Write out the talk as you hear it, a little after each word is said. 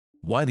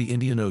Why the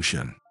Indian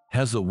Ocean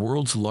has the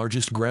world's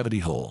largest gravity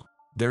hole.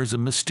 There's a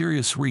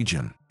mysterious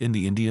region in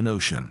the Indian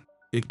Ocean.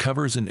 It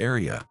covers an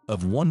area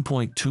of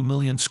 1.2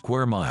 million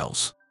square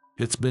miles.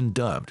 It's been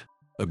dubbed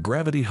a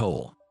gravity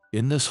hole.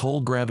 In this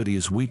hole, gravity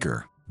is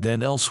weaker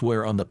than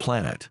elsewhere on the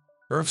planet.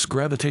 Earth's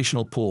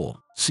gravitational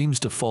pull seems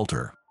to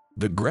falter.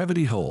 The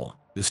gravity hole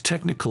is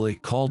technically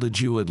called a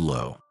geoid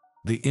low.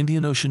 The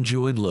Indian Ocean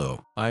Geoid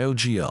Low,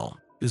 IOGL,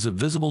 is a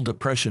visible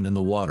depression in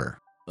the water.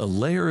 A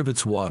layer of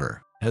its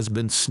water has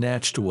been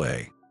snatched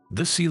away.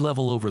 The sea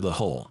level over the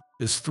hole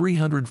is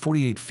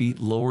 348 feet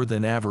lower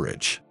than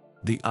average.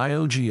 The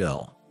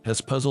IOGL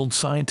has puzzled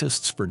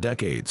scientists for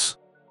decades.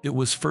 It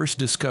was first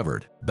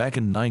discovered back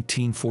in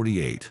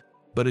 1948,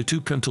 but it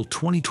took until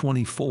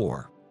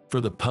 2024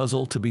 for the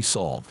puzzle to be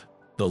solved.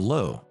 The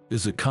low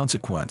is a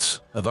consequence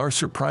of our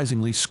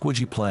surprisingly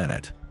squidgy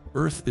planet.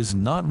 Earth is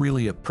not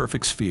really a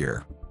perfect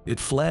sphere.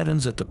 It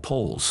flattens at the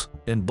poles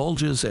and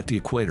bulges at the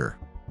equator.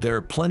 There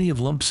are plenty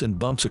of lumps and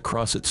bumps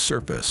across its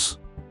surface.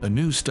 A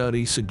new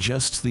study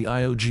suggests the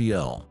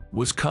IOGL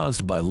was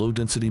caused by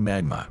low-density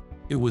magma.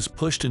 It was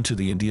pushed into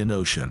the Indian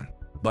Ocean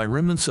by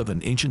remnants of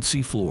an ancient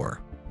seafloor.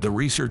 The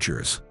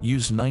researchers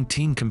used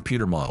 19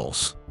 computer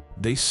models.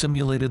 They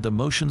simulated the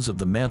motions of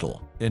the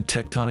mantle and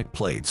tectonic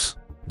plates.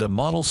 The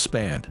models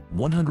spanned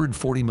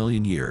 140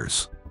 million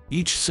years.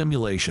 Each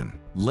simulation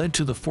led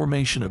to the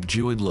formation of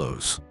geoid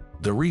lows.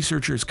 The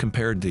researchers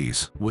compared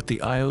these with the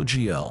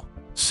IOGL.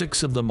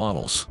 6 of the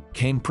models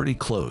came pretty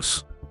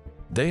close.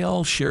 They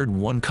all shared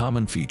one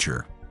common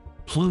feature: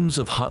 plumes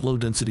of hot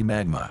low-density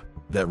magma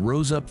that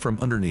rose up from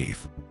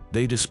underneath.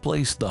 They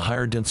displaced the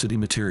higher density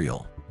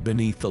material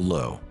beneath the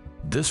low.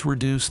 This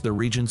reduced the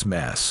region's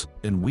mass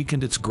and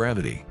weakened its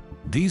gravity.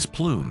 These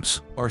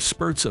plumes are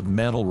spurts of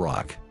mantle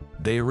rock.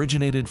 They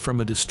originated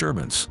from a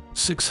disturbance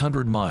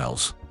 600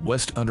 miles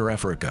west under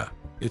Africa.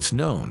 It's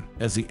known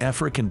as the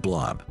African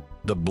blob.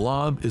 The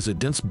blob is a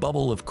dense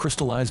bubble of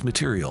crystallized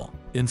material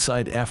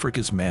inside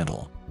Africa's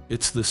mantle.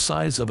 It's the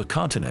size of a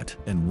continent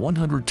and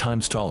 100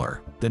 times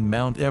taller than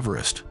Mount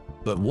Everest.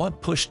 But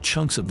what pushed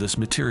chunks of this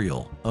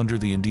material under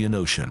the Indian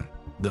Ocean?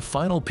 The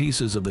final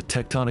pieces of the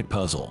tectonic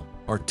puzzle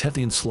are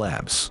Tethyan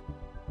slabs.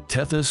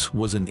 Tethys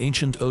was an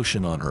ancient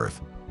ocean on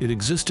Earth. It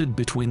existed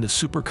between the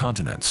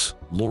supercontinents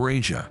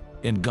Laurasia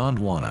and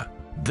Gondwana.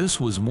 This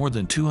was more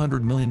than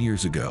 200 million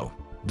years ago.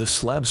 The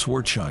slabs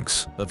were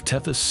chunks of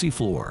Tethys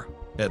seafloor.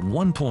 At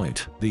one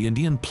point, the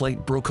Indian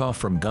plate broke off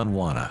from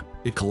Gondwana.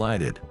 It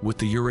collided with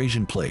the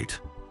Eurasian plate.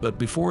 But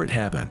before it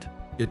happened,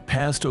 it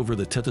passed over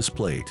the Tethys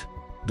plate.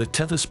 The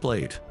Tethys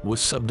plate was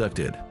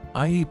subducted,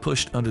 i.e.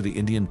 pushed under the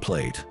Indian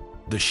plate.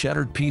 The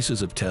shattered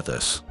pieces of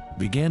Tethys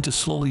began to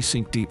slowly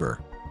sink deeper.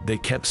 They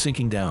kept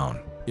sinking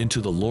down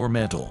into the lower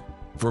mantle.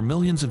 For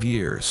millions of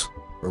years,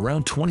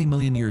 around 20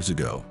 million years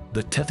ago,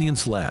 the Tethyan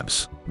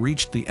slabs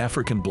reached the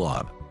African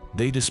blob.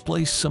 They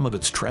displaced some of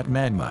its trapped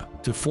magma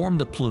to form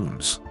the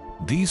plumes.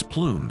 These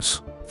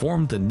plumes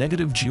formed the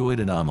negative geoid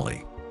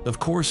anomaly. Of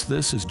course,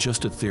 this is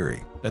just a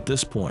theory. At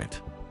this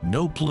point,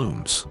 no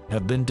plumes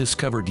have been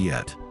discovered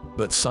yet,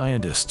 but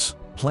scientists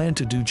plan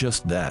to do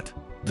just that.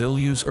 They'll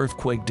use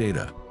earthquake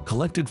data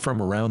collected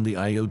from around the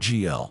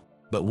IOGL.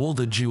 But will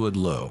the geoid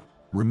low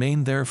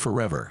remain there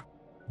forever?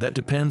 That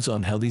depends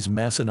on how these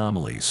mass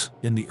anomalies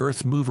in the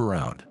Earth move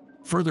around.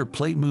 Further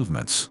plate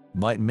movements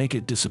might make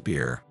it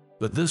disappear,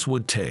 but this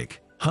would take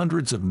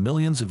hundreds of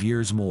millions of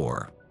years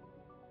more.